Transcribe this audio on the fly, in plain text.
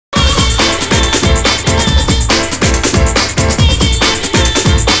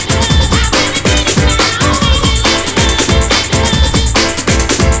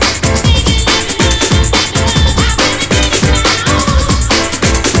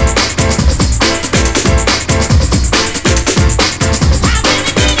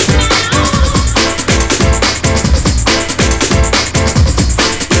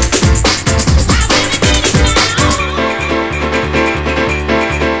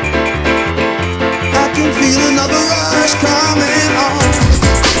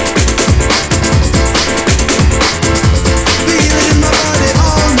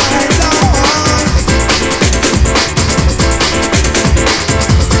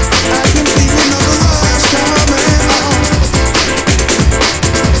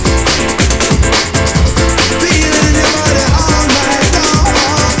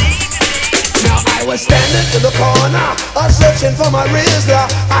for my Rizla.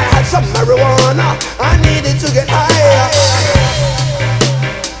 I had some marijuana, I needed to get higher.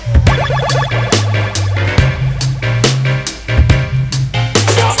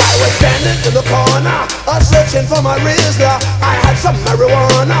 Now I was standing in the corner, searching for my Rizla. I had some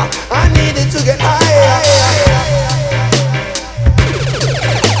marijuana, I needed to get higher.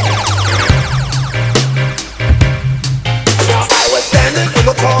 In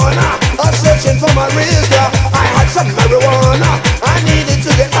the corner, searching for my Rizla. I had some marijuana, I needed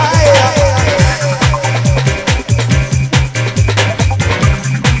to get higher.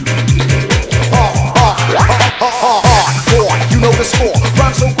 Boy, you know the score.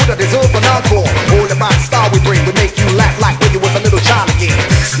 Run so good I deserve an encore. All about the style we bring, we make you laugh like when you was a little child again.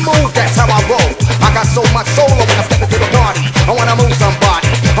 Smooth, that's how I roll. I got so much soul when I step into the party. I wanna move somebody,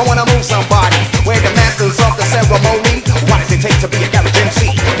 I wanna move somebody. We're the masters of the ceremony. What does it take to be a garage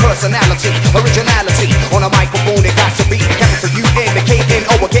MC? Personality, originality. On a microphone it got to be the capital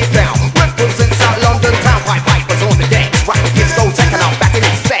U-N-K-N-O, get down. Represent South London town. Pipers on the deck. Rock the kids go taking out back in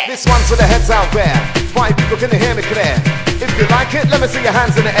his set. This one's for the heads out there. Five people can hear me clear. If you like it, let me see your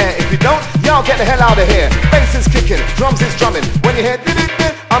hands in the air. If you don't, y'all get the hell out of here. Bass is kicking, drums is drumming. When you hear did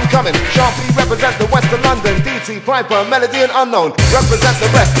I'm coming. Sharply represent the west of London. DT, Piper, Melody and Unknown. Represent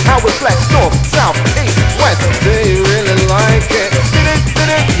the rest, how we flex. North, south, east, west. Do you really like it? Did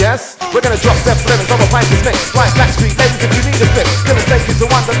it, yes. We're gonna drop them lyrics on the Piper's mix. Like Blackstreet, ladies, if you need a fix. Gonna take you to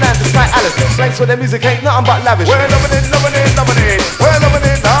Wonderland just like Alice. Place where their music ain't nothing but lavish. We're loving it, loving it, loving it. We're loving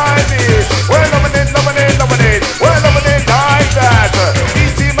it,